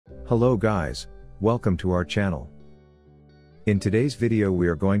Hello guys, welcome to our channel. In today's video we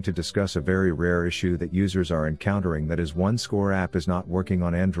are going to discuss a very rare issue that users are encountering, that is OneScore app is not working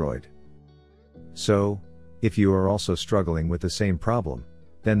on Android. So, if you are also struggling with the same problem,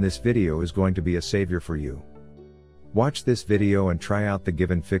 then this video is going to be a savior for you. Watch this video and try out the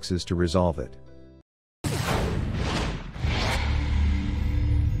given fixes to resolve it.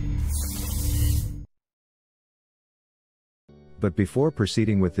 But before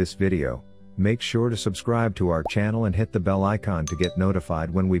proceeding with this video, make sure to subscribe to our channel and hit the bell icon to get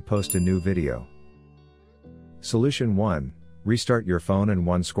notified when we post a new video. Solution 1. Restart your phone and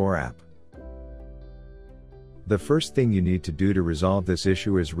OneScore app. The first thing you need to do to resolve this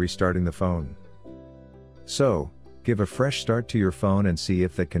issue is restarting the phone. So, give a fresh start to your phone and see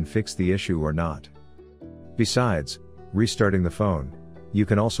if that can fix the issue or not. Besides restarting the phone, you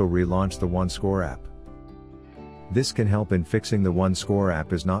can also relaunch the OneScore app. This can help in fixing the OneScore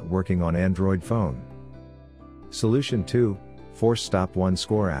app is not working on Android phone. Solution 2. Force stop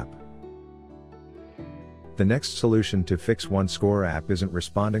OneScore app. The next solution to fix OneScore app isn't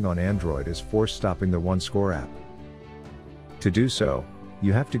responding on Android is force stopping the OneScore app. To do so,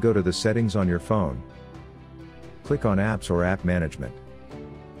 you have to go to the settings on your phone. Click on Apps or App Management.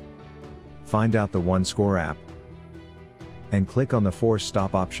 Find out the OneScore app and click on the Force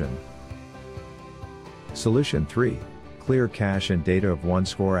Stop option. Solution 3. Clear cache and data of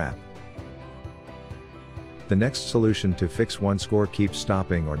OneScore app. The next solution to fix OneScore keeps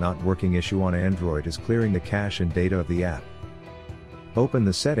stopping or not working issue on Android is clearing the cache and data of the app. Open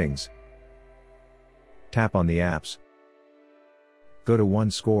the settings. Tap on the apps. Go to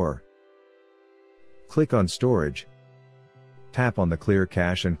OneScore. Click on Storage. Tap on the Clear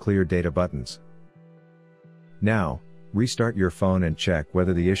Cache and Clear Data buttons. Now, restart your phone and check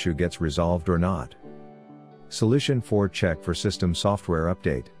whether the issue gets resolved or not. Solution 4. Check for system software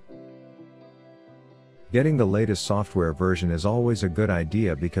update. Getting the latest software version is always a good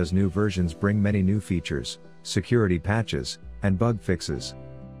idea because new versions bring many new features, security patches, and bug fixes.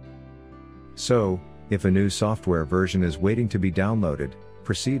 So, if a new software version is waiting to be downloaded,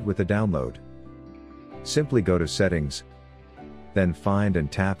 proceed with the download. Simply go to Settings, then find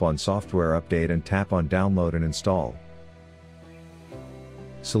and tap on Software Update and tap on Download and Install.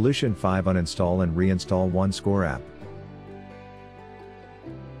 Solution 5. Uninstall and reinstall OneScore app.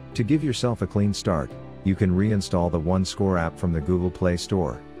 To give yourself a clean start, you can reinstall the OneScore app from the Google Play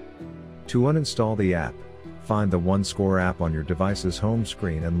Store. To uninstall the app, find the OneScore app on your device's home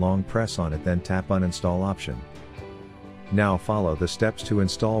screen and long press on it, then tap Uninstall option. Now follow the steps to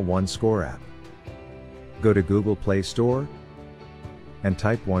install OneScore app. Go to Google Play Store and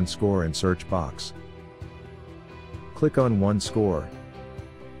type OneScore in search box. Click on OneScore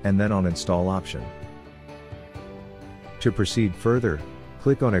and then on Install option. To proceed further,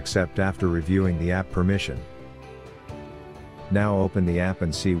 click on Accept after reviewing the app permission. Now open the app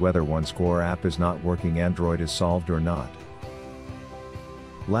and see whether OneScore app is not working, Android is solved or not.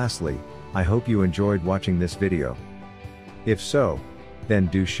 Lastly, I hope you enjoyed watching this video. If so, then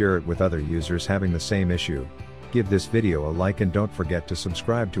do share it with other users having the same issue. Give this video a like and don't forget to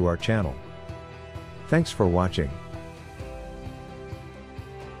subscribe to our channel. Thanks for watching.